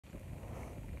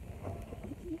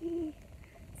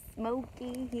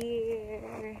smoky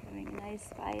here, having a nice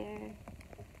fire.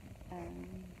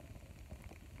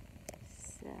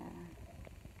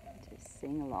 Just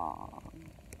sing along.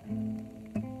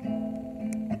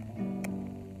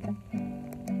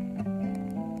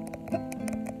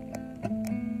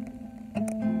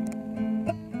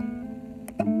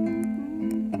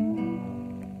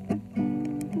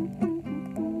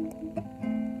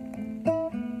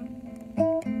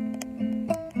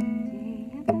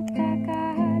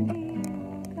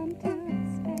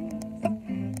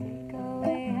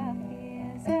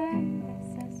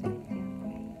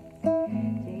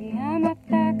 Jaya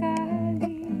Mata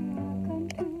Kali, welcome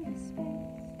to the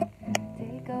space.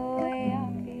 Take away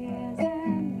our fears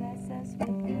and bless us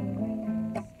with your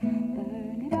grace.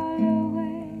 Burn it all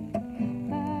away,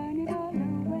 burn it all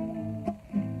away.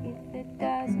 If it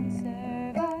doesn't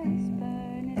serve us,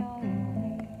 burn it all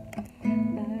away.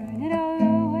 Burn it all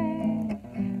away,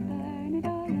 burn it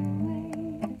all away.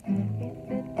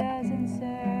 If it doesn't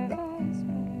serve us,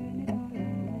 burn it all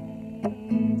away.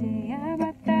 Jaya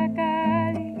Mata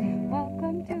Kali,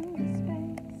 welcome to the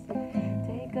space.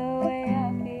 Take away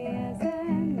our fears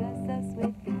and bless us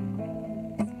with your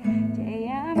grace.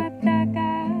 Jaya Mata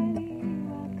Kali,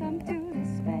 welcome to the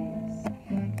space.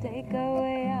 Take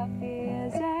away our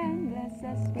fears and bless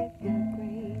us with your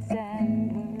grace.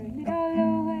 And burn it all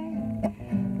away,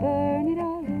 burn it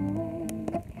all away.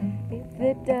 If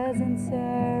it doesn't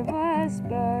serve us,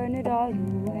 burn it all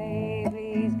away.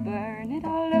 Please burn it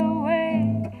all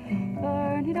away,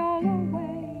 burn it all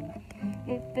away.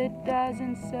 If it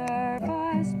doesn't serve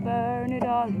us, burn it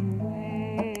all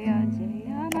away.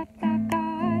 Jaya Mata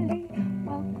Kali,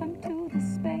 welcome to the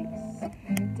space.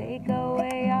 Take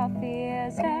away our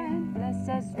fears and bless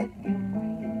us with your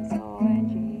grace. Oh,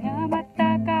 Jaya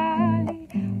Mata Kali,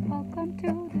 welcome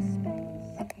to the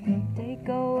space. Take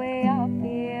away our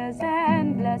fears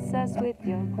and bless us with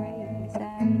your grace.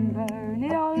 And burn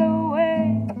it all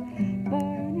away,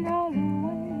 burn it all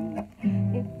away.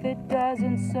 If it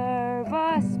doesn't serve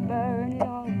us, burn it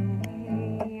all away.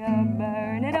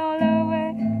 Burn it all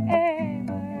away,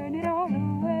 burn it all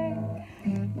away.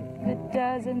 If it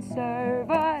doesn't serve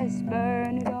us,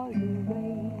 burn it all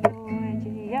away. Oh,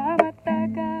 Jaya Mata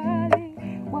Kali,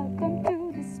 welcome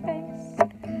to the space.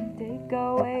 Take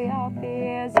away our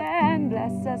fears and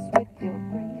bless us with your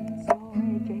grace. Oh,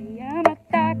 Jaya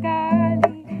Mata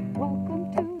Kali,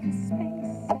 welcome to the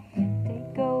space.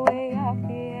 Take away our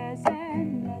fears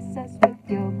and bless us with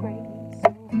your grace.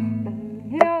 Oh,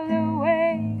 burn it all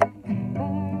away,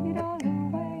 burn it all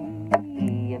away.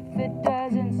 If it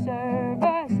doesn't serve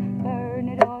us, burn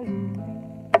it all away.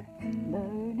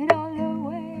 Burn it all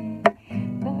away,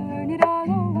 burn it all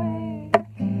away.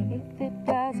 If it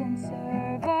doesn't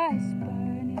serve us,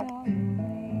 burn it all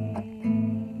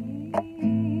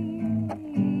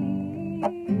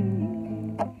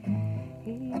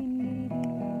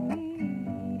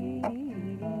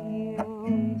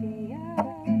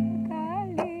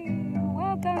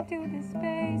welcome to the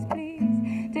space, please.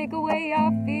 Take away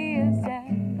our fears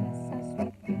and bless us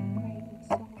with your grace.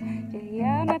 Oh,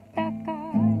 Jaya Mata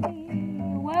Kali,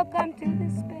 welcome to the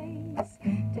space.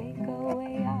 Take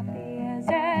away our fears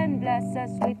and bless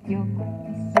us with your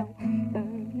grace. So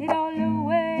burn it all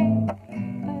away,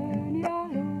 burn it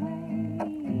all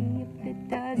away. If it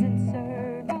doesn't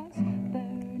serve us,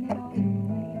 burn it all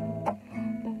away.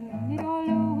 Burn it all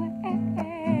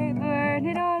away, burn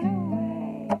it all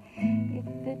away.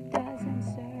 If it doesn't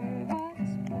serve us,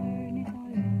 burn it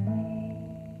all away.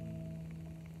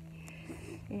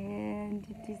 And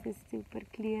it is a super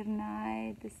clear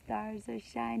night. The stars are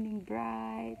shining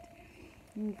bright.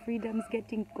 And Freedom's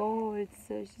getting cold,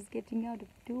 so she's getting out of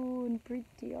tune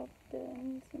pretty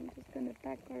often. So I'm just gonna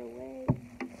pack her away.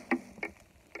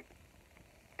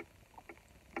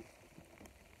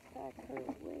 Pack her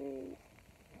away.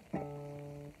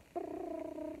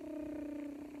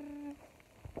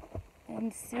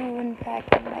 And soon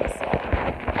packing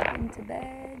myself into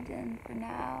bed. And for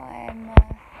now, I'm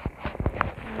gonna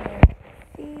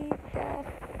feed the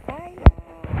fire.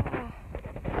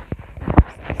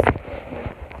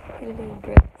 Hello,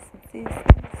 brothers and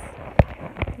sisters.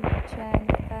 We're trying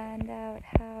to find out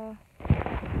how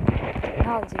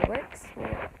technology works. So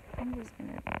I'm just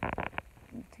gonna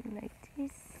do like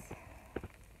this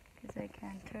because I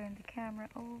can't turn the camera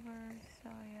over. So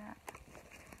yeah,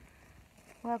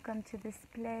 welcome to this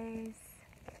place.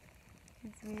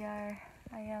 As I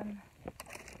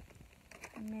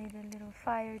made a little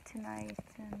fire tonight,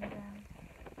 and I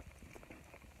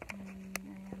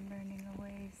am burning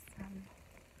away some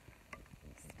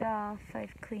stuff.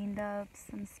 I've cleaned up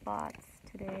some spots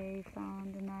today,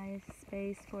 found a nice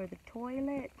space for the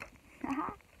toilet.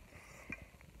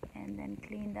 and then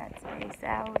clean that space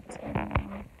out.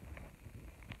 And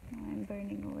I'm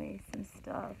burning away some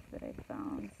stuff that I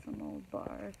found, some old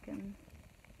bark and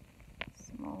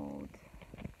some old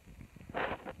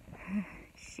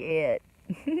shit.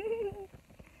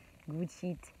 Good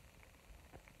shit.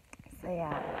 So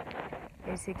yeah,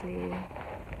 basically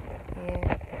here in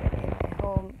my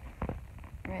home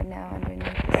right now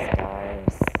underneath the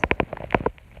stars.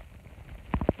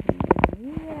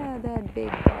 Yeah, that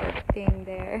big bark thing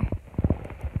there.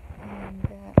 And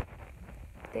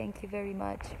thank you very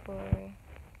much for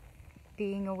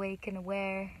being awake and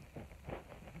aware.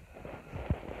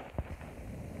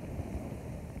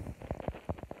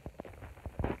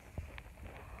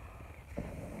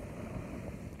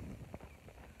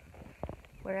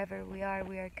 Wherever we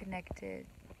are connected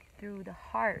through the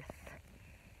hearth.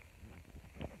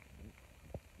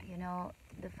 You know,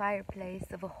 the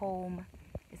fireplace of a home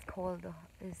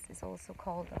is also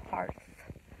called a hearth,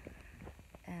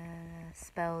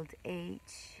 spelled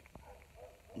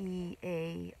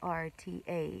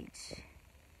Hearth.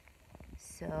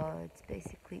 So it's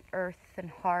basically earth and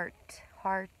heart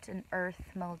and earth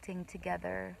melting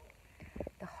together.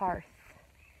 The hearth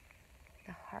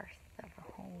of a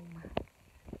home.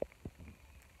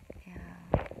 Yeah.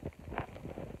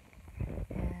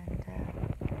 And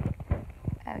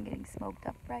I'm getting smoked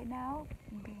up right now,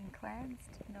 being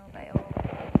cleansed, by all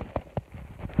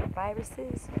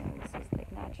viruses. This is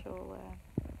like natural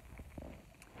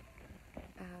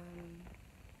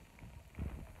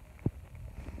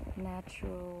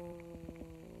natural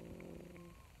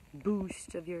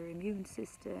boost of your immune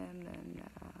system and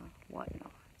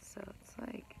whatnot. So it's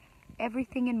like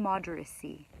everything in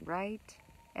moderacy, right?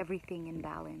 Everything in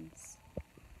balance.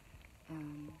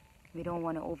 We don't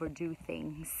want to overdo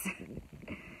things.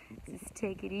 Just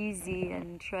take it easy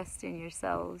and trust in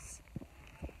yourselves.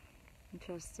 And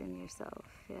trust in yourself.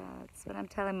 Yeah, that's what I'm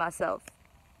telling myself.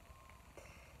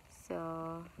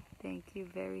 So thank you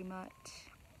very much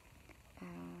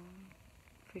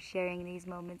for sharing these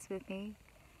moments with me.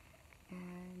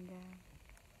 And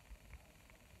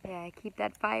yeah, keep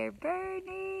that fire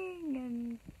burning,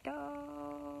 and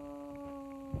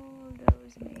all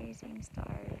those amazing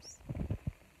stars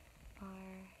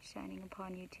are shining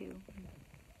upon you too,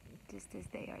 just as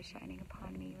they are shining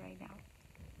upon me right now.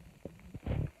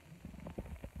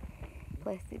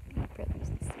 Blessed be, brothers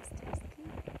and sisters.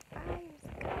 Keep your fires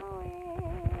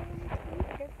going.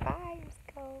 Keep your fires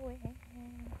going.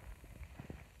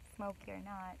 Smoky or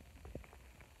not.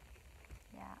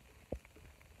 Yeah.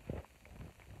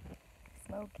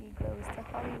 Smoky glows to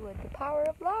Hollywood. The power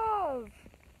of love.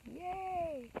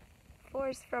 Yay.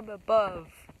 Force from above.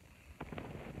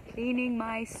 Cleaning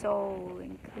my soul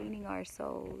and cleaning our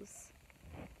souls.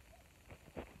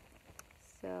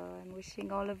 So I'm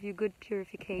wishing all of you good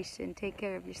purification. Take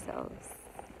care of yourselves.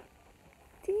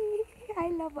 I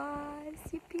love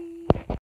us. Yippee.